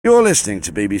You're listening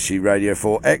to BBC Radio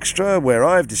 4 Extra, where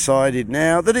I've decided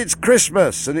now that it's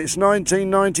Christmas and it's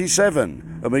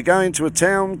 1997 and we're going to a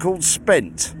town called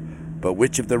Spent. But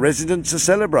which of the residents are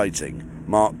celebrating?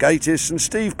 Mark Gatiss and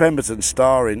Steve Pemberton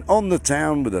star in On the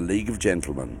Town with a League of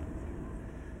Gentlemen.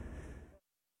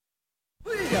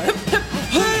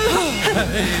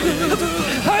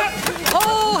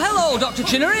 Oh, hello, Dr.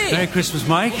 Chinnery. Merry Christmas,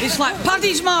 Mike. It's like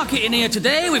Paddy's Market in here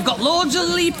today. We've got loads of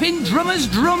leaping, drummers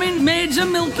drumming, maids a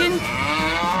milking.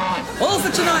 All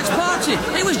for tonight's party.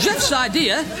 It was Jeff's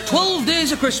idea. 12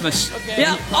 days of Christmas. Okay.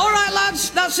 Yeah, all right, lads,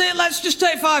 that's it. Let's just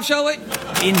take 5, shall we?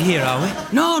 In here, are we?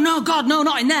 No, God, no,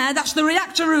 not in there. That's the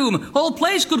reactor room. Whole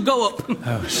place could go up.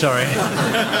 Oh, sorry.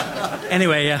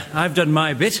 Anyway, I've done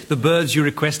my bit. The birds you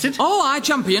requested. Oh, aye,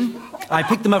 champion. I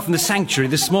picked them up from the sanctuary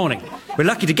this morning. We're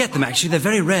lucky to get them, actually. They're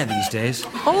very rare these days.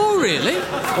 Oh, really?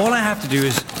 All I have to do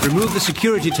is remove the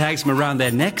security tags from around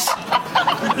their necks.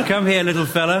 Come here, little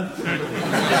fella.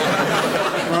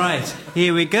 Right,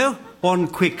 here we go. One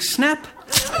quick snap.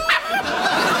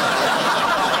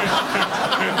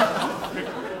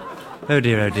 Oh,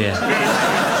 dear, oh, dear.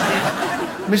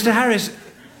 Mr. Harris,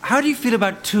 how do you feel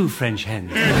about 2 French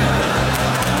hens?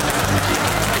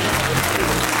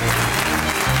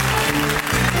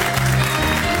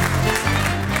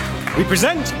 We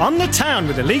present On the Town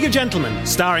with a League of Gentlemen,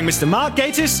 starring Mr. Mark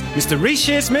Gatiss, Mr. Rhys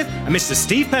Shearsmith and Mr.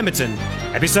 Steve Pemberton.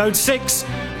 Episode 6,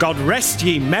 God Rest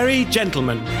Ye Merry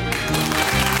Gentlemen.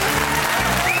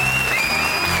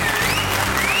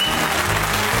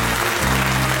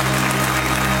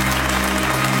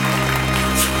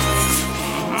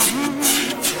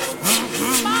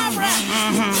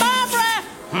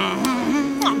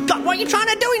 What are you trying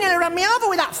to do? You nearly ran me over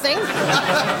with that thing.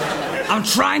 I'm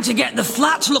trying to get the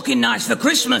flat looking nice for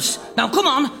Christmas. Now, come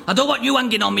on. I don't want you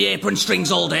hanging on my apron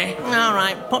strings all day. All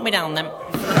right, put me down then. Come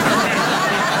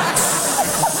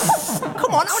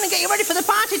on, I want to get you ready for the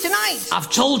party tonight. I've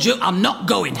told you I'm not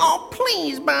going. Oh,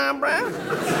 please, Barbara.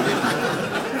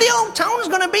 The old town's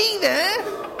going to be there.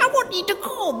 I want you to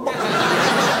come.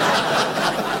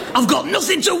 I've got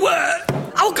nothing to wear.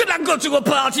 How could I go to a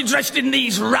party dressed in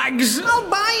these rags? I'll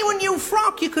buy you a new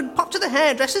frock. You could pop to the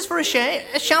hairdressers for a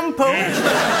shampoo. Well,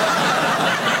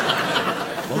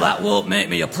 that won't make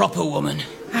me a proper woman.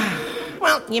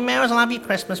 Well, you may as well have your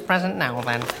Christmas present now,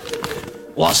 then.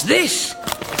 What's this?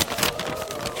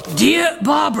 Dear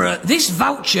Barbara, this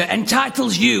voucher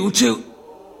entitles you to...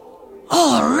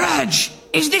 Oh, Reg,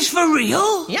 is this for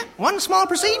real? Yeah, one small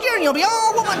procedure and you'll be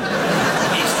all woman.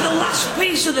 It's the last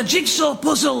piece of the jigsaw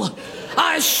puzzle.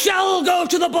 I shall go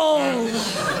to the ball.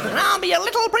 I'll be a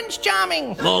little Prince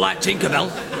Charming. More like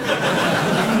Tinkerbell.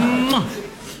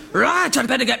 Right, I'd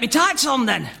better get me tights on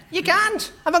then. You can't.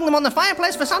 I've hung them on the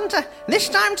fireplace for Santa. This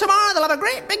time tomorrow they'll have a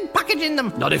great big package in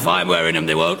them. Not if I'm wearing them,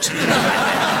 they won't.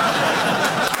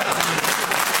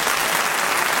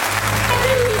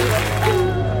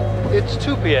 It's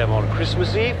 2 p.m. on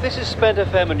Christmas Eve. This is Spent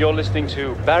FM and you're listening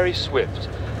to Barry Swift.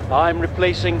 I'm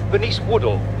replacing Bernice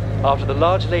Woodall after the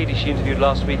large lady she interviewed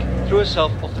last week threw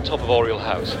herself off the top of Oriel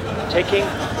House, taking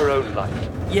her own life.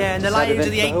 Yeah, and the lives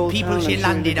of the 8 people she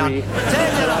landed on. Turn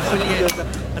it off, will you?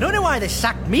 I don't know why they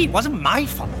sacked me. It wasn't my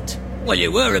fault. Well,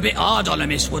 you were a bit hard on her,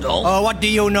 Miss Woodall. Oh, what do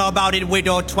you know about it,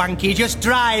 widow Twanky? Just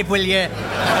drive, will you?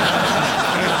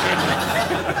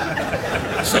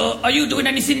 So, are you doing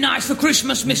anything nice for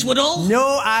Christmas, Miss Woodall?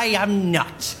 No, I am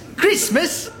not.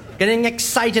 Christmas? Getting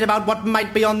excited about what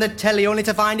might be on the telly only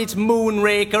to find it's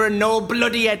Moonraker and no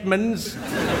bloody Edmonds.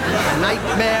 A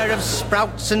nightmare of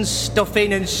sprouts and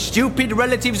stuffing and stupid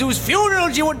relatives whose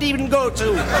funerals you wouldn't even go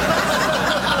to.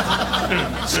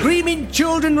 Screaming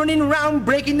children running around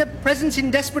breaking the presents in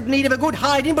desperate need of a good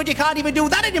hiding, but you can't even do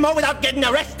that anymore without getting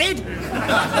arrested.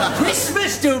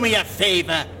 Christmas, do me a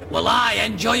favour. Well, I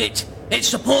enjoy it. It's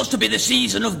supposed to be the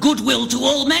season of goodwill to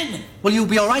all men. Well, you'll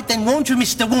be all right then, won't you,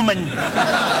 Mr. Woman?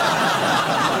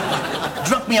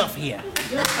 Drop me off here.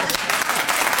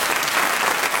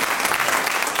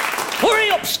 Hurry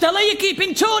up, Stella, you're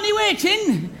keeping Tony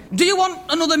waiting. Do you want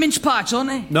another mince pie,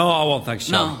 Tony? No, I won't, thanks,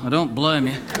 Charlie. No, I don't blame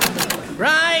you.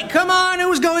 Right, come on,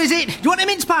 whose go is it? Do you want a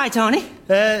mince pie, Tony?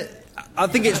 I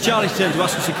think it's Charlie's turn to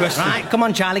ask us a question. Right, come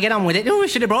on, Charlie, get on with it. Oh, I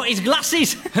should have brought his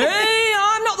glasses. Hey,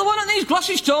 I'm not the one that needs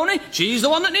glasses, Tony. She's the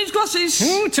one that needs glasses.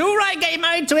 Too right getting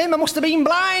married to him. I must have been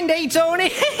blind, eh,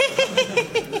 Tony?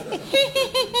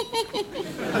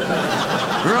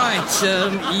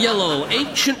 Right, yellow,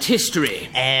 ancient history.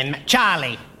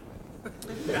 Charlie.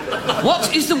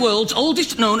 What is the world's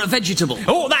oldest known vegetable?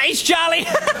 Oh, that is Charlie.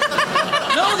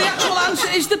 No, the actual answer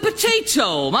is the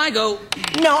potato. My go.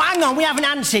 No, hang on, we haven't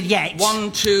answered yet.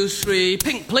 1, 2, 3,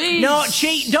 pink, please. No,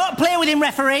 cheat. Don't play with him,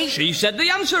 referee. She said the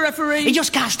answer, referee. He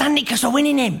just can't stand it because we're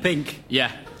winning him. Pink.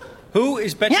 Yeah. Who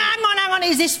is better... Yeah, hang on.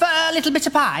 Is this for a little bit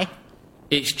of pie?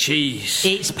 It's cheese.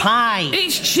 It's pie.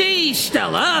 It's cheese,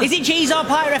 Stella. Is it cheese or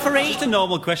pie, referee? It's a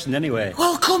normal question anyway.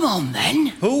 Well, come on, then.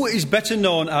 Who is better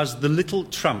known as the Little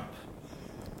Tramp?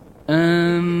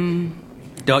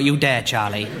 Don't you dare,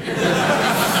 Charlie.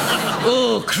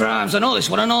 Oh, crumbs, I know this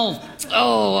one and all. 5,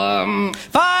 4,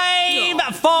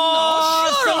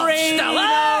 3,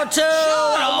 Stella. 2,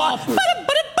 Shut 1.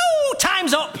 Ba-da-ba-da-boo.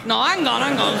 Time's up. No, hang on.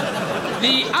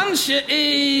 The answer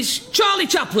is Charlie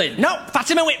Chaplin. No,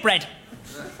 Fatima Whitbread.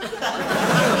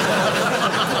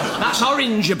 That's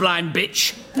orange, you blind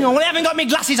bitch. No, well, I haven't got my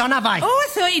glasses on, have I? Oh, I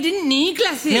thought you didn't need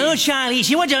glasses. No, Charlie, it's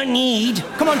you I don't need.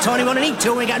 Come on, Tony, we're going to need two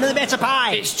and we get another bit of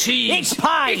pie. It's cheese. It's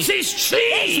pie. It is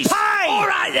cheese. It's pie. All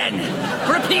right, then.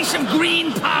 For a piece of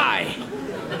green pie.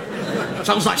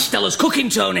 Sounds like Stella's cooking,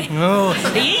 Tony. Oh,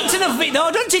 he eats enough of it,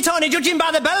 though, doesn't he, Tony? Judging by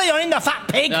the belly on him, the fat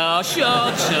pig. Oh, sure.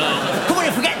 Come on,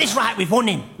 if we get this right, we've won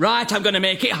him. Right, I'm going to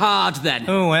make it hard, then.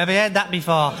 Oh, have you heard that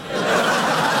before?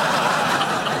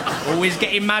 Oh, he's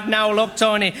getting mad now, look,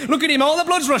 Tony. Look at him, all the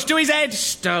blood's rushed to his head.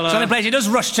 Stella. It's the only place he does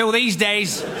rush to these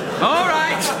days. All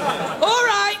right.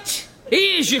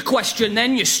 Here's your question,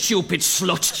 then, you stupid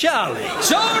slut. Charlie.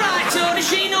 It's all right, Tony.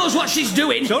 She knows what she's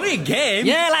doing. It's only a game.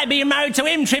 Yeah, like being married to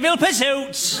him, Trivial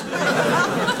Pursuits.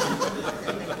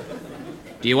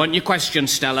 Do you want your question,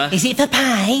 Stella? Is it for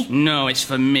pie? No, it's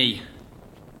for me.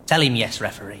 Tell him yes,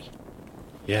 referee.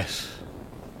 Yes.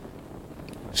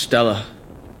 Stella,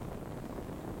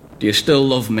 do you still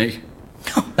love me?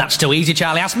 That's too easy,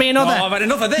 Charlie. Ask me another. No, I've had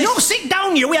enough of this. No, sit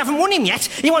down, you. We haven't won him yet.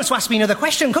 He wants to ask me another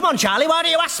question. Come on, Charlie. Why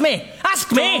don't you ask me?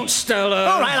 Ask me. Don't, Stella.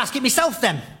 All right, I'll ask it myself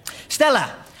then.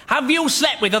 Stella, have you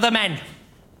slept with other men?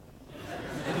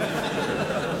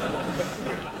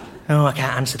 Oh, I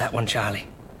can't answer that one, Charlie.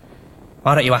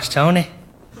 Why don't you ask Tony?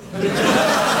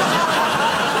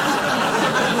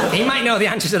 He might know the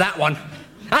answer to that one.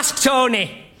 Ask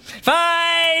Tony.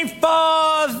 5,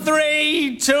 4,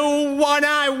 3, 2, 1.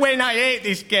 I win. I hate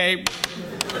this game.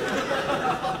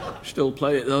 Still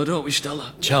play it, though, don't we,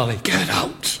 Stella? Charlie. Get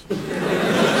out.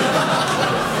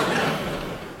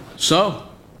 So,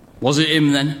 was it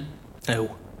him, then?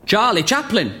 Who? Charlie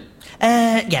Chaplin?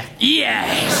 Yeah.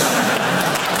 Yes!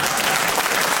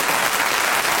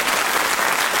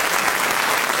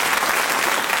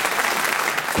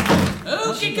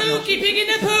 Okie dokie, pig in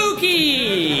a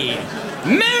pokey!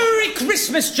 Merry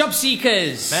Christmas, job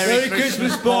seekers! Merry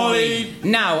Christmas, Pauline.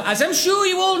 Now, as I'm sure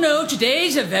you all know,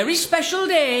 today's a very special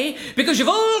day because you've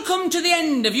all come to the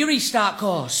end of your restart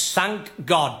course. Thank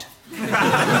God.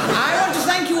 I want to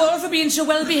thank you all for being so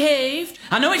well behaved.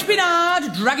 I know it's been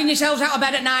hard, dragging yourselves out of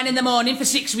bed at 9 in the morning for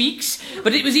 6 weeks,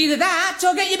 but it was either that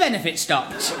or get your benefits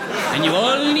stopped. And you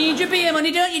all need your beer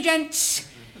money, don't you, gents?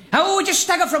 How would you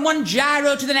stagger from one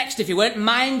gyro to the next if you weren't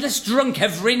mindless drunk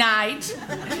every night?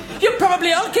 You'd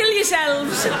probably all kill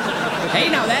yourselves. Hey,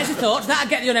 now, there's a thought. That'd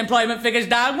get the unemployment figures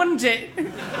down, wouldn't it?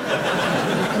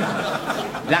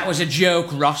 That was a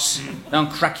joke, Ross. Don't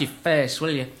crack your face,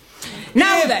 will you?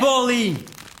 Now then... Pauline.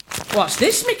 What's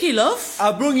this, Mickey, love?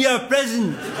 I brung you a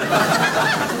present.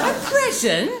 A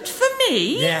present for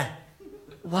me? Yeah.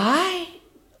 Why?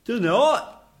 Dunno.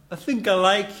 I think I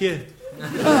like you.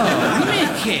 Oh,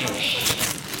 Mickey.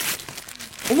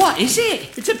 What is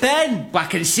it? It's a pen. Well, I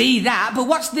can see that, but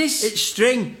what's this? It's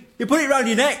string. You put it round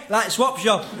your neck, like swap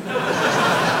shop.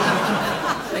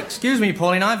 Excuse me,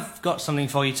 Pauline, I've got something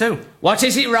for you too. What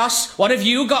is it, Ross? What have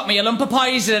you got me, a lump of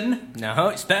poison? No,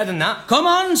 it's better than that. Come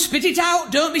on, spit it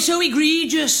out. Don't be so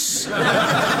egregious.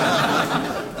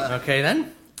 OK,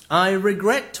 then. I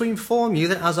regret to inform you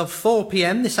that as of 4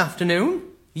 p.m. this afternoon,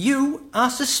 you are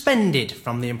suspended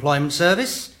from the employment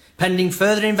service, pending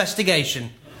further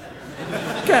investigation.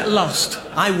 Get lost.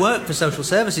 I work for social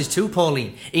services too,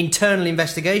 Pauline. Internal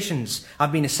investigations.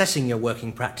 I've been assessing your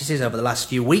working practices over the last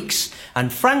few weeks,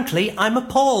 and frankly, I'm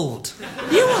appalled.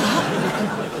 You are?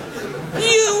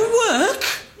 You work?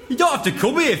 You don't have to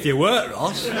come here if you work,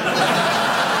 Ross.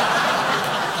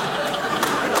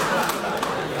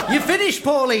 You're finished,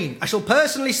 Pauline. I shall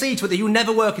personally see to it that you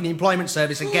never work in the employment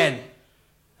service again.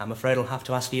 I'm afraid I'll have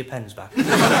to ask for your pens back.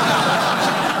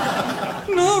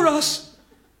 No, Ross.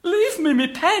 Leave me my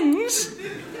pens.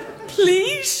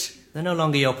 Please. They're no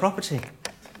longer your property.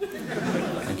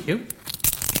 Thank you.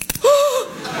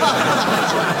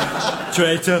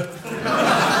 Traitor.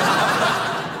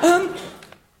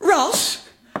 Ross,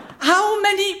 how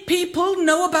many people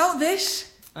know about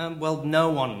this? Well, no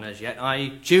one as yet.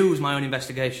 I choose my own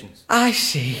investigations. I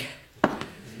see.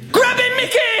 Grab him,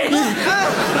 Mickey!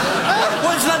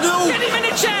 What's that do? Get him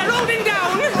in a chair, hold him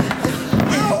down!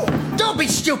 Oh, don't be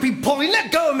stupid, Paulie.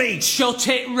 Let go of me. Shut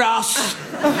it, Ross.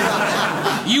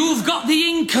 You've got the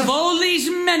ink of all these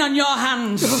men on your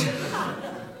hands.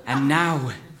 And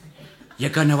now, you're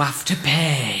going to have to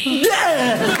pay.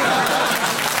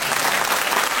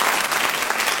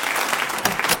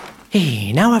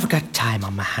 Hey, now I've got time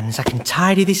on my hands, I can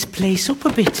tidy this place up a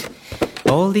bit.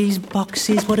 All these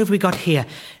boxes, what have we got here?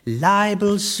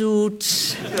 Libel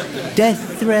suits,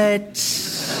 death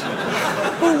threats.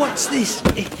 Oh, what's this?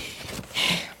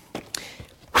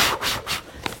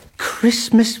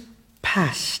 Christmas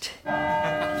past.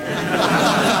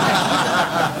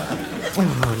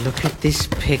 Oh, look at this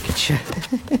picture.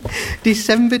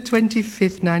 December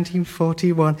 25th,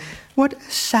 1941. What a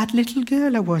sad little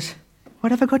girl I was.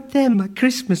 What have I got there? My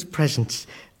Christmas presents.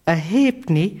 A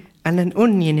halfpenny and an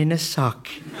onion in a sock.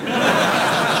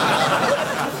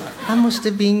 I must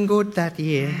have been good that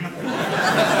year.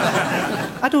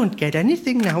 I don't get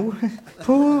anything now.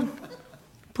 Poor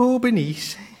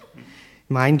Bernice.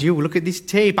 Mind you, look at this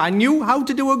tape. I knew how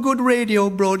to do a good radio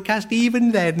broadcast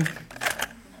even then.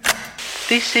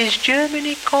 This is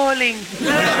Germany calling.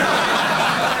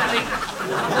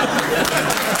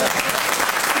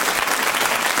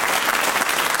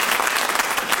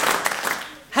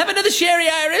 Have another sherry,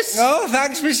 Iris? Oh,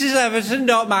 thanks, Mrs. Everton.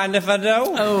 Don't mind if I do.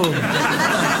 Oh.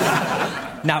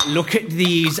 Now, look at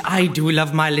these. I do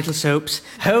love my little soaps.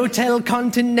 Hotel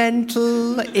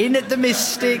Continental, Inn at the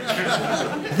Mystic,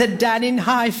 the Dan in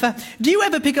Haifa. Do you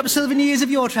ever pick up souvenirs of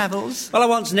your travels? Well, I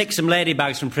once nicked some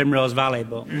ladybags from Primrose Valley,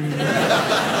 but...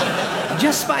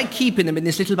 Just by keeping them in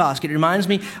this little basket, it reminds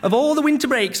me of all the winter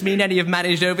breaks me and Eddie have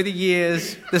managed over the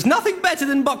years. There's nothing better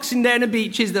than Boxing Day on a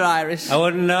beach, is there, Iris? I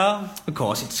wouldn't know. Of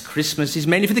course, it's Christmas. It's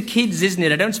mainly for the kids, isn't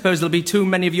it? I don't suppose there'll be too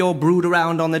many of your brood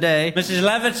around on the day. Mrs.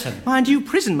 Leverton. Mind you,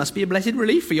 prison must be a blessed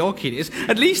relief for your kiddies.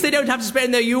 At least they don't have to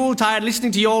spend their Yuletide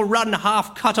listening to your run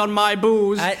half-cut on my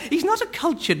booze. He's not a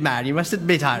cultured man, you must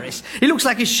admit, Iris. He looks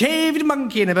like a shaved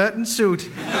monkey in a Burton suit.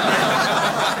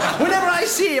 Whenever I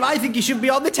see him, I think he should be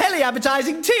on the telly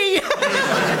advertising tea.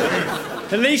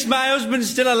 At least my husband's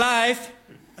still alive.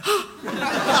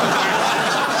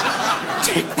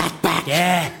 Take that back.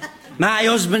 Yeah. My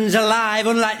husband's alive,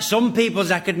 unlike some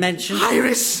people's I could mention.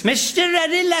 Iris! Mr.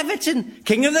 Eddie Leverton,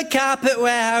 king of the carpet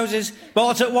warehouses.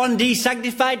 Bought at one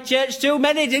desanctified church too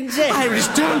many, didn't he? Iris,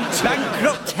 don't!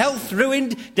 Bankrupt, health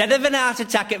ruined, dead of an heart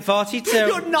attack at 42.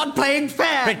 You're not playing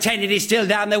fair! Pretending he's still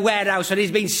down the warehouse when he's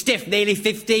been stiff nearly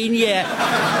 15 years.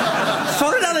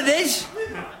 Foreign holidays?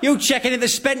 You checking in the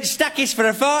spent stackies for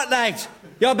a fortnight.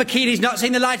 Your bikini's not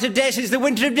seen the light of day since the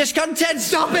winter of discontent.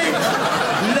 Stop it!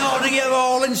 Lauding you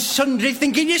all and sundry,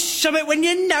 thinking you're summit when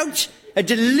you're not. A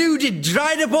deluded,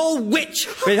 dried-up old witch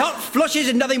with hot flushes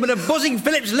and nothing but a buzzing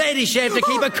Phillips lady shave to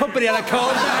keep her company on a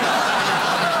cold night.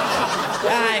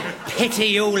 I pity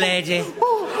you, lady.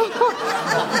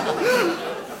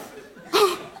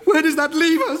 Where does that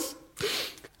leave us?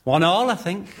 1-1, I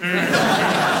think.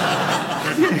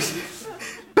 Yes.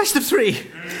 Best of 3.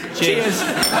 Cheers.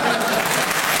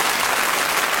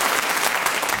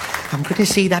 I'm going to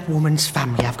see that woman's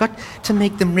family. I've got to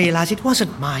make them realise it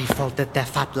wasn't my fault that their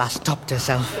fat lass topped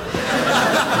herself.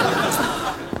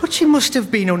 But she must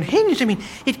have been unhinged. I mean,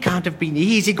 it can't have been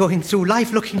easy going through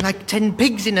life looking like 10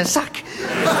 pigs in a sack.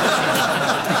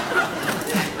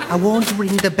 I won't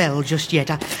ring the bell just yet.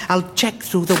 I'll check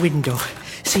through the window,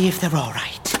 see if they're all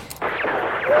right.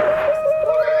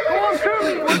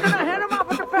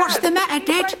 What's the matter,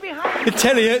 Dad? The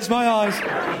telly hurts my eyes.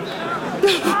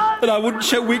 And I wouldn't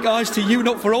show weak eyes to you,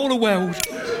 not for all the world.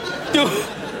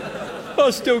 I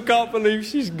still can't believe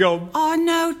she's gone. Oh,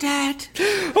 no, Dad.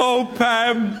 Oh,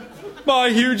 Pam, my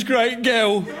huge great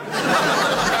girl.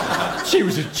 She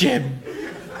was a gem.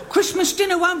 Christmas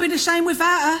dinner won't be the same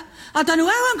without her. I don't know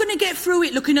how I'm going to get through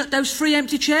it looking at those 3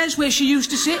 empty chairs where she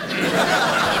used to sit.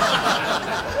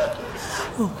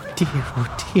 Oh,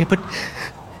 dear, but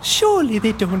surely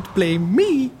they don't blame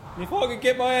me. If I could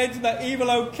get my hands on that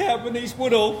evil old cow Bernice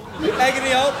Woodall,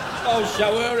 Agony up, I'll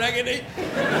show her Agony.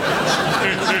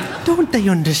 Don't they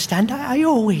understand? I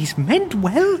always meant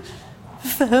well.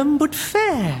 Firm but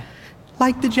fair.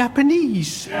 Like the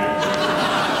Japanese.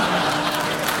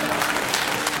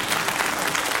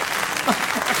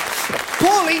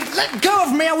 Paulie, let go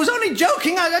of me. I was only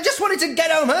joking. I just wanted to get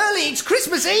home early. It's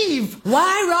Christmas Eve.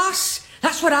 Why, Ross?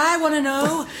 That's what I want to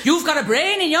know. You've got a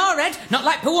brain in your head, not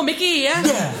like poor Mickey here.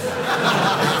 Yeah.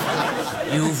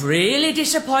 You've really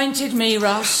disappointed me,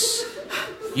 Ross.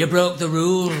 You broke the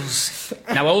rules.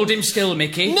 Now hold him still,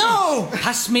 Mickey. No!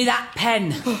 Pass me that pen.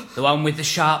 The one with the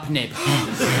sharp nib.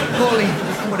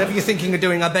 Pauline, whatever you're thinking of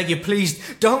doing, I beg you,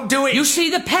 please, don't do it. You see,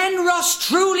 the pen, Ross,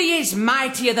 truly is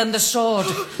mightier than the sword.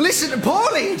 Listen,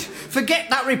 Pauline, forget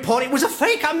that report. It was a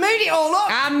fake. I made it all up.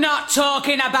 I'm not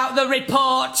talking about the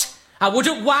report. I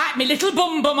wouldn't wipe me little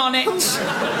bum-bum on it.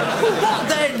 What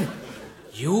then?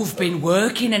 You've been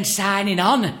working and signing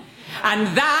on,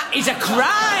 and that is a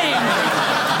crime.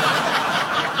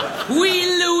 We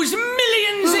lose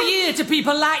millions a year to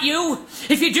people like you.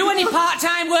 If you do any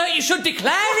part-time work, you should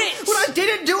declare it. Well, I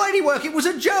didn't do any work. It was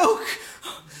a joke.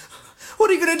 What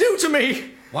are you going to do to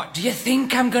me? What do you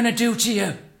think I'm going to do to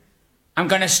you? I'm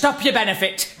going to stop your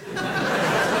benefit.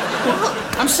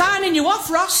 I'm signing you off,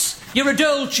 Ross. You're a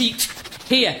dole cheat.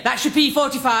 Here, that's your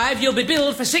P45. You'll be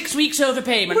billed for 6 weeks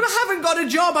overpayment. But I haven't got a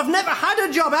job. I've never had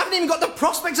a job. I haven't even got the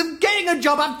prospects of getting a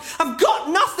job. I've got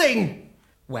nothing.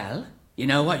 Well, you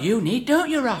know what you need, don't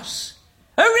you, Ross?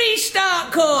 A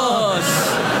restart course!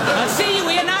 I'll see you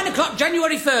here 9 o'clock,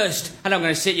 January 1st. And I'm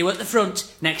going to sit you at the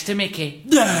front, next to Mickey.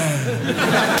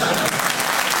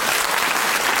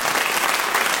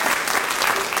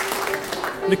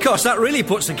 And of course, that really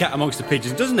puts the cat amongst the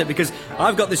pigeons, doesn't it? Because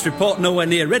I've got this report nowhere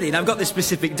near ready, and I've got this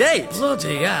specific date.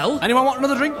 Bloody hell. Anyone want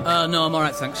another drink? No, I'm all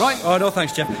right, thanks. Right. Oh, no,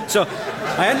 thanks, Jeff. So,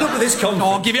 I end up with this conference.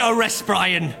 Oh, give it a rest,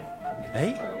 Brian.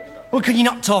 Hey? Well, can you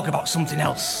not talk about something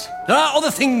else? There are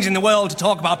other things in the world to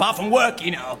talk about apart from work,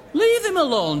 you know. Leave him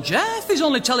alone, Jeff. He's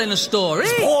only telling a story.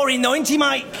 It's boring, though, ain't he,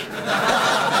 Mike?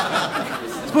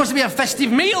 It's supposed to be a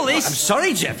festive meal, this. I'm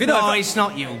sorry, Jeff. You know, No, it's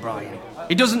not you, Brian.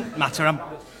 It doesn't matter. I'm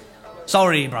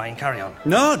sorry, Brian. Carry on.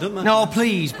 No, don't matter. No,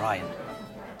 please, Brian.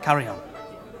 Carry on.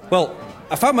 Well,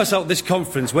 I found myself at this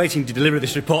conference waiting to deliver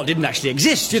this report didn't actually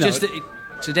exist, you know. Just that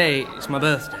today is my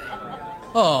birthday.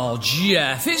 Oh,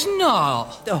 Jeff, it's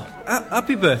not. Oh,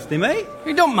 happy birthday, mate.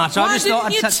 It don't matter. Why I just thought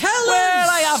didn't you I'd tell us? Well,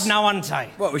 I have now, haven't I?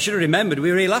 Well, we should have remembered.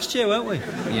 We were here last year, weren't we?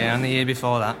 Yeah, and the year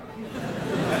before that.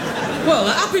 Well,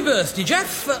 happy birthday,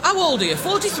 Jeff. How old are you?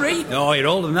 43? Oh, you're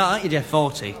older than that, aren't you, Jeff?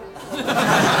 40.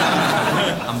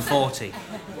 I'm 40.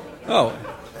 Oh,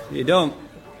 you don't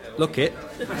look it.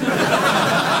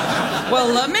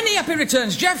 Well, many happy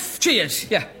returns, Jeff.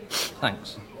 Cheers. Yeah.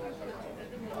 Thanks.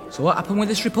 So what happened with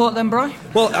this report then, Bri?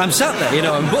 Well, I'm sat there, you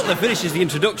know, and Butler finishes the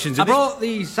introductions. I And this- brought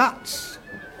these hats.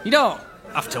 You don't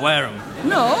have to wear them.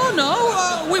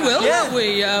 No, we will, Yeah. won't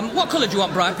we? What colour do you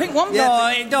want, Bri? Pink one?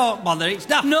 No, don't bother. It's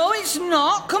daft. No, it's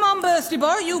not. Come on, birthday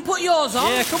boy, you put yours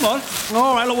on. Yeah, come on.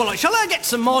 All right, well, shall I get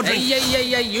some more Hey, drink?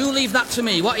 yeah, you leave that to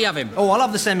me. What are you having? Oh, I'll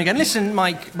have the same again. Listen,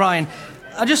 Mike, Brian,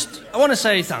 I want to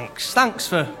say thanks. Thanks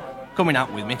for coming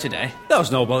out with me today. That was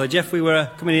no bother, Jeff. We were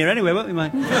coming here anyway, weren't we,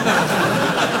 mate?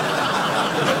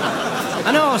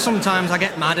 I know sometimes I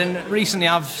get mad, and recently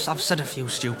I've said a few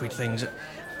stupid things.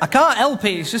 I can't help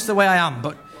it, it's just the way I am,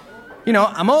 but, you know,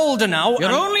 I'm older now. You're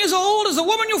and... only as old as the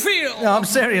woman you feel. No, I'm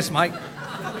serious, Mike.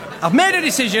 I've made a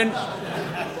decision,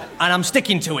 and I'm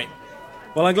sticking to it.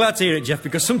 Well, I'm glad to hear it, Jeff,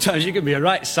 because sometimes you can be a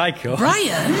right psycho.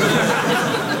 Brian?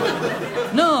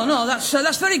 No,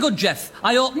 that's very good, Jeff.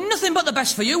 I hope nothing but the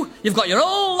best for you. You've got your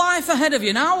whole life ahead of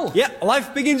you now. Yeah,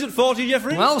 life begins at 40,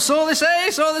 Jeffrey. Well, so they say.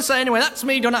 Anyway, that's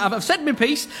me done. I've said my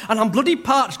piece, and I'm bloody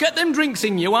parched. Get them drinks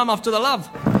in you, I'm off to the lav.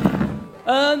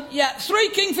 3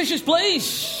 kingfishers,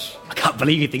 please. I can't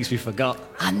believe he thinks we forgot.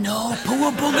 I know,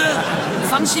 poor bugger.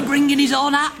 Fancy bringing his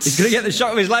own hats. He's going to get the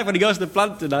shock of his life when he goes to the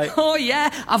plant tonight. Oh, yeah,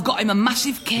 I've got him a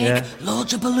massive cake, Yeah.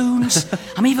 loads of balloons.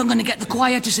 I'm even going to get the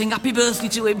choir to sing happy birthday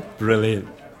to him. Brilliant.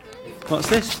 What's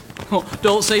this? Oh,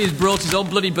 don't say he's brought his own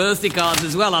bloody birthday cards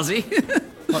as well, has he?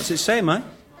 What's it say, mate?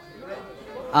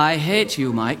 I hate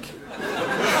you, Mike.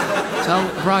 Tell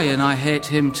Brian I hate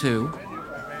him too.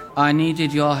 I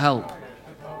needed your help.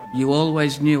 You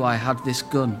always knew I had this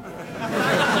gun.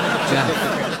 Jeff.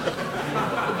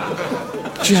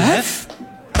 Jeff?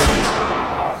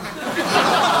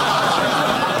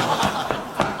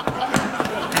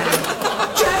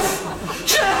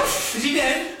 Jeff! Is he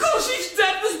dead? Of course he's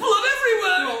dead. There's blood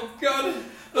everywhere. Oh, God. I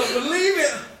don't believe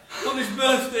it. On his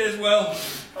birthday as well.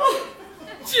 Oh,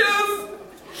 Jeff!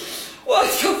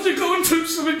 Why'd you have to go and do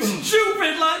something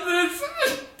stupid like this?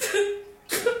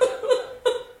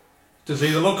 To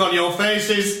see the look on your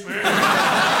faces.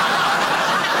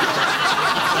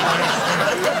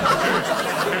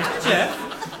 Jeff?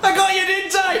 I got you,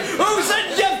 didn't I? Who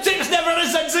said Jeff Tick's never had a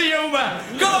sense of humour?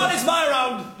 Go on, it's my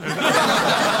round.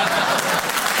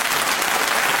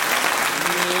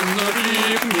 In the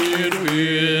deep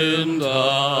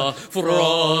midwinter,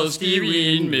 frosty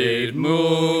wind made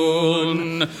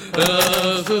moon,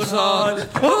 as the sun...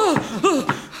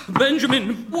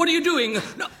 Benjamin, what are you doing?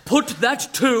 No, put that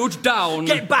toad down.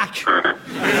 Get back!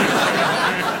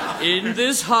 In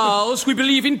this house, we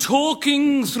believe in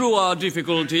talking through our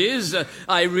difficulties.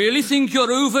 I really think you're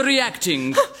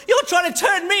overreacting. You're trying to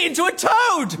turn me into a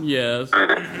toad! Yes.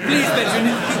 Please,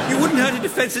 Benjamin, you wouldn't hurt a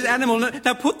defenceless animal.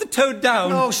 Now put the toad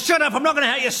down. Oh, shut up. I'm not going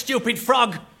to hurt you, stupid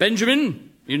frog.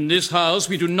 Benjamin, in this house,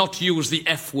 we do not use the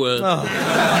F word. Oh.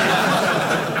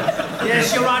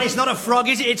 Yes, you're right. It's not a frog,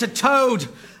 is it? It's a toad.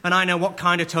 And I know what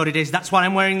kind of toad it is. That's why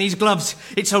I'm wearing these gloves.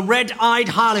 It's a red-eyed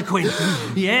harlequin.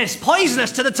 Yes,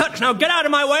 poisonous to the touch. Now get out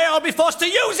of my way or I'll be forced to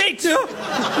use it. We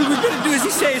better do as he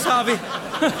says, Harvey.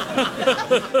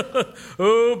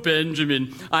 Oh,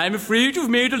 Benjamin, I'm afraid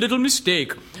you've made a little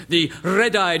mistake. The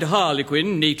red-eyed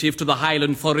harlequin, native to the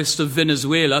highland forests of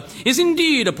Venezuela, is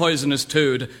indeed a poisonous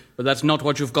toad. But that's not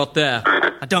what you've got there.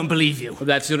 I don't believe you.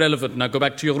 That's irrelevant. Now go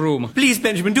back to your room. Please,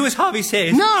 Benjamin, do as Harvey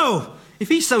says. No! If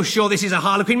he's so sure this is a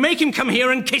harlequin, make him come here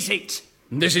and kiss it.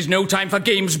 This is no time for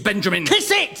games, Benjamin.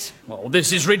 Kiss it! Oh,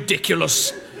 this is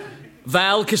ridiculous.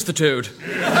 Val, kiss the toad.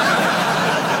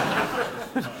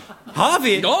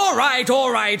 Harvey! All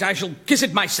right, I shall kiss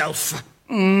it myself.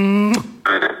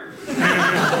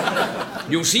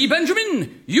 You see,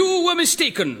 Benjamin, you were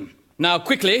mistaken. Now,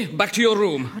 quickly, back to your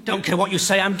room. I don't care what you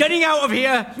say. I'm getting out of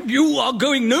here. You are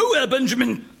going nowhere,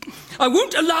 Benjamin. I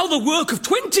won't allow the work of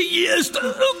 20 years to...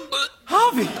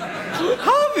 Harvey!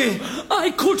 Harvey!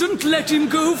 I couldn't let him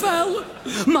go, Val.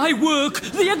 My work,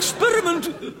 the experiment.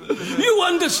 You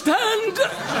understand?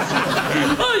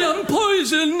 I am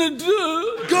poisoned.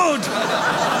 Good.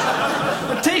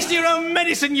 Taste your own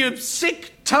medicine, you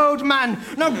sick toad man.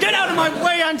 Now get out of my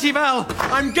way, Antival.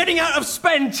 I'm getting out of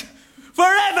Spent.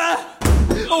 Forever!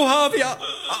 Oh, Harvey,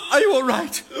 are you all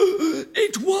right?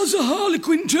 It was a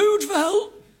harlequin toad,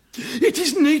 Val. It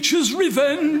is nature's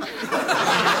revenge.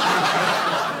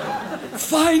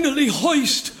 Finally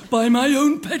hoist by my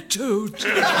own pet toad.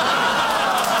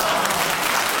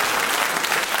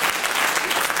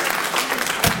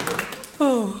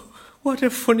 Oh, what a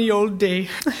funny old day.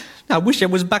 I wish I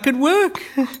was back at work.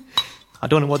 I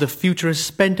don't know what the future of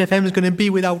Spent FM is going to be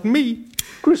without me.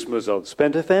 Christmas on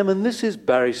Spent FM, and this is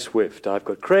Barry Swift. I've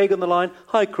got Craig on the line.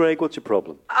 Hi, Craig, what's your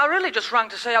problem? I really just rang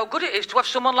to say how good it is to have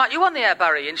someone like you on the air,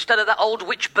 Barry, instead of that old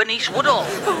witch Bernice Woodall.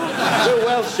 So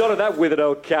well shot at that withered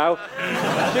old cow.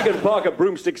 She can park a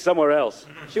broomstick somewhere else.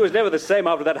 She was never the same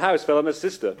after that house fell on her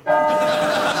sister.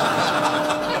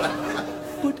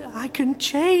 But I can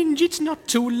change. It's not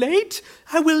too late.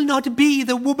 I will not be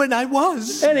the woman I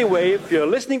was. Anyway, if you're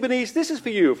listening, Bernice, this is for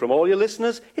you from all your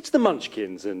listeners. It's the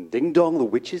Munchkins and Ding Dong, the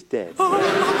Witch is Dead.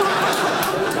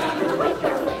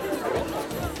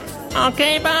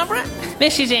 OK, Barbara,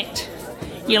 this is it.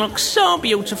 You look so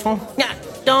beautiful. Now,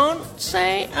 don't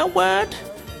say a word.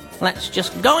 Let's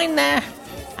just go in there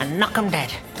and knock 'em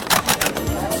dead.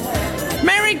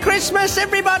 Merry Christmas,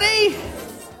 everybody!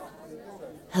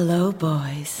 Hello,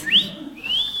 boys.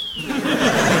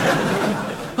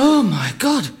 Oh, my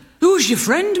God. Who's your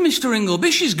friend, Mr.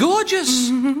 Ingleby? She's gorgeous.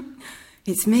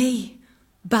 It's me,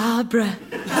 Barbara.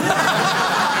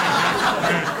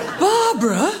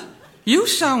 Barbara? You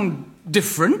sound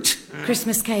different.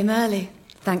 Christmas came early,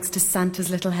 thanks to Santa's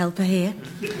little helper here.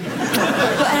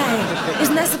 But hey,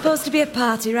 isn't there supposed to be a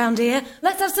party round here?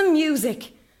 Let's have some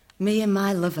music. Me and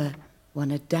my lover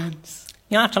want to dance.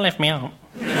 You'll have to lift me up.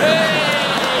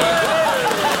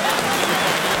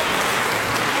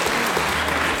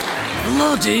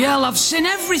 Bloody hell, I've seen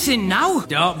everything now.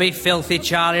 Don't be filthy,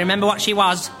 Charlie. Remember what she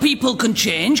was? People can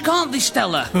change, can't they,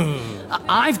 Stella?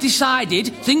 I've decided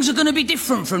things are going to be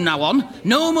different from now on.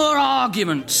 No more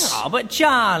arguments. Oh, but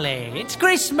Charlie, it's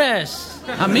Christmas.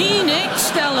 I mean it,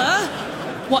 Stella.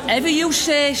 Whatever you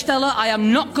say, Stella, I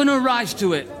am not going to rise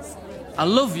to it. I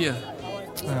love you.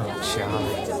 Oh,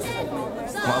 Charlie.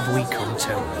 What have we come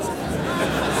to?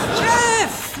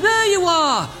 Jeff, there you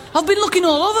are. I've been looking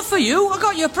all over for you. I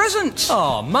got you a present.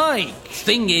 Oh, Mike.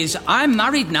 Thing is, I'm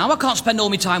married now. I can't spend all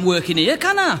my time working here,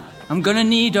 can I? I'm going to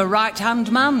need a right-hand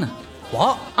man.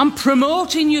 What? I'm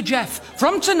promoting you, Jeff.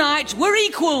 From tonight, we're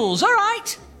equals, all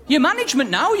right? You're management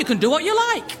now. You can do what you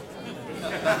like.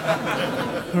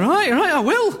 Right, I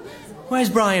will. Where's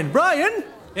Brian? Brian?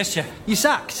 Yes, sir. You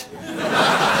sacked.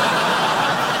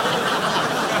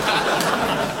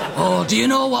 Oh, do you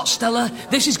know what, Stella?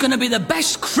 This is going to be the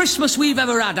best Christmas we've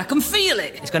ever had. I can feel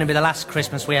it. It's going to be the last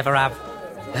Christmas we ever have.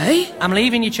 Hey? I'm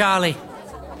leaving you, Charlie.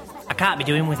 I can't be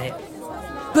doing with it.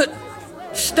 But,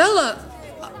 Stella,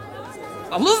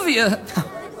 I love you.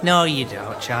 No, you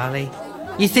don't, Charlie.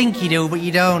 You think you do, but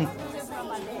you don't.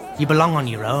 You belong on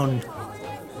your own.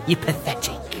 You're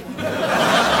pathetic.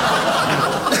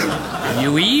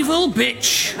 You evil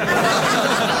bitch.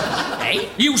 Eh?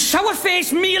 You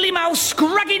sour-faced, mealy-mouthed,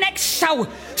 scraggy-necked sow.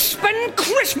 Spend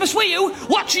Christmas with you,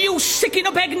 watching you sicking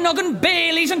up eggnog and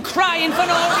Baileys and crying for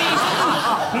no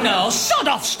reason. No, sod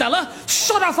off, Stella.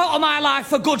 Sod off out of my life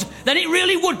for good. Then it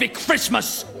really would be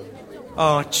Christmas.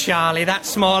 Oh, Charlie,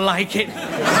 that's more like it.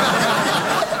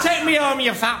 Take me home,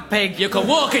 you fat pig. You can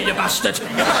walk it, you bastard.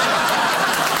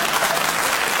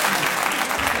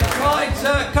 Right,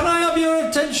 can I have your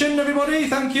attention, everybody?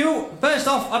 Thank you. First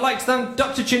off, I'd like to thank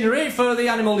Dr. Chinnery for the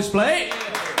animal display.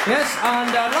 Yes,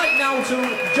 and I'd like now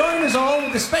to join us all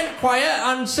with the Spent Choir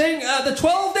and sing the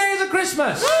 12 Days of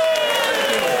Christmas.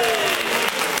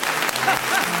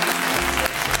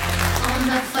 On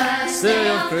the first day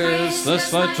of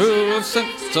Christmas, my true love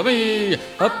sent to me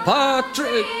a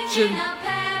partridge in a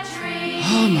pear tree.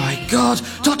 Oh, my God.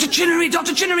 Dr. Chinnery,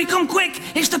 come quick.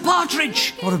 It's the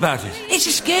partridge. What about it? It's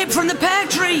escaped from the pear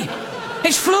tree.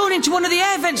 It's flown into one of the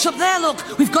air vents up there, look.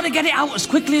 We've got to get it out as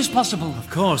quickly as possible. Of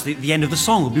course, the end of the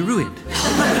song will be ruined.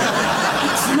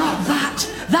 It's not that.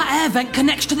 That air vent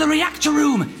connects to the reactor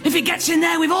room. If it gets in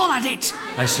there, we've all had it.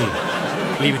 I see.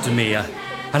 Leave it to me. I'll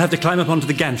have to climb up onto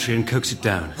the gantry and coax it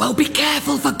down. Well, be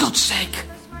careful, for God's sake.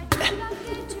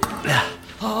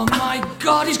 Oh, my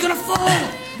God, he's going to fall.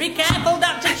 Be careful,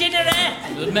 Dr.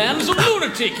 Chinnery. The man's a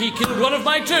lunatic. He killed one of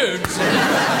my turds.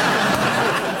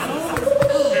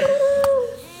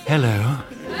 Hello.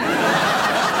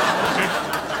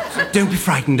 Don't be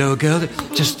frightened, old girl.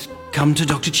 Just come to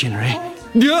Dr. Chinnery.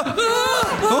 Steady.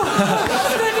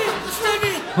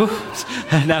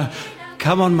 Now,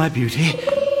 come on, my beauty.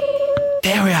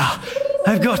 There we are.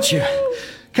 I've got you.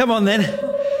 Come on, then.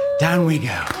 Down we go.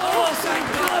 Oh, thank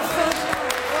God.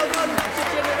 Well done, Dr.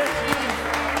 Chinnery.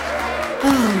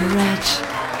 Oh, Reg.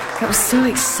 That was so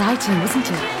exciting,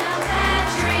 wasn't it?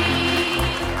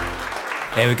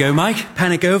 There we go, Mike.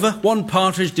 Panic over. One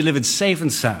partridge delivered safe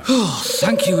and sound. Oh,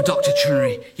 thank you, Dr.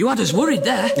 Chinnery. You had us worried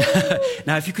there.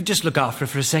 Now, if you could just look after her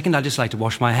for a second, I'd just like to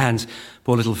wash my hands.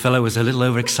 Poor little fellow was a little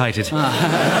overexcited.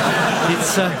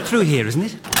 It's through here, isn't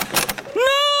it? No!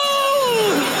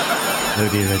 Oh,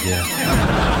 dear, oh, dear.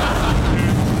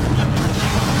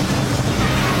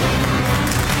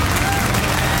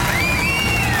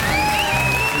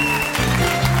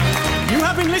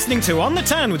 Listening to On the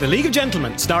Town with the League of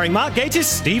Gentlemen, starring Mark Gatiss,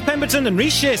 Steve Pemberton and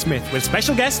Rhys Shearsmith, with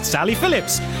special guest Sally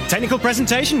Phillips. Technical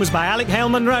presentation was by Alec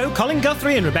Hale-Munro, Colin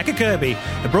Guthrie and Rebecca Kirby.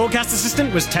 The broadcast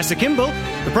assistant was Tessa Kimball.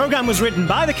 The programme was written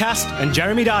by the cast and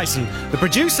Jeremy Dyson. The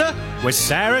producer was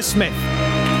Sarah Smith.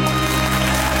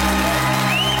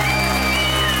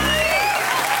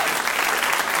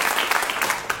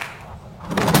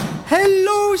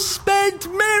 Hello, Spent.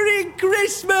 Merry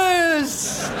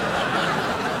Christmas!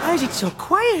 Why is it so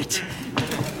quiet?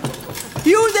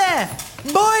 You there!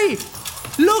 Boy!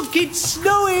 Look, it's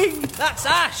snowing! That's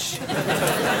Ash! I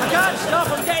can't stop,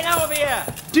 I'm getting out of here!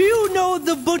 Do you know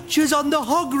the butcher's on the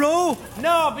hog row?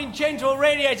 No, I've been chained to a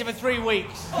radiator for 3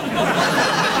 weeks.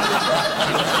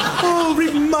 Oh,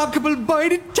 remarkable boy,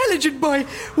 an intelligent boy.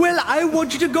 Well, I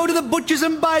want you to go to the butcher's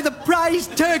and buy the prize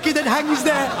turkey that hangs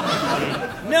there.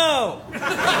 No!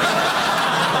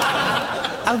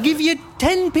 I'll give you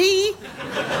 10p. I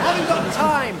haven't got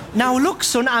time. Now look,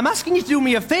 son, I'm asking you to do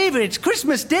me a favour. It's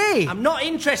Christmas Day. I'm not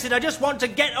interested, I just want to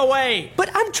get away. But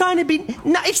I'm trying to be...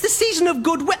 No, it's the season of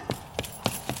goodwill.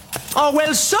 Oh,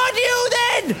 well, sod you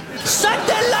then! Sod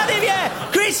the lot of you!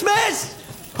 Christmas!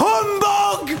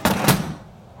 Humbug!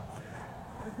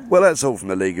 Well, that's all from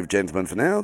the League of Gentlemen for now.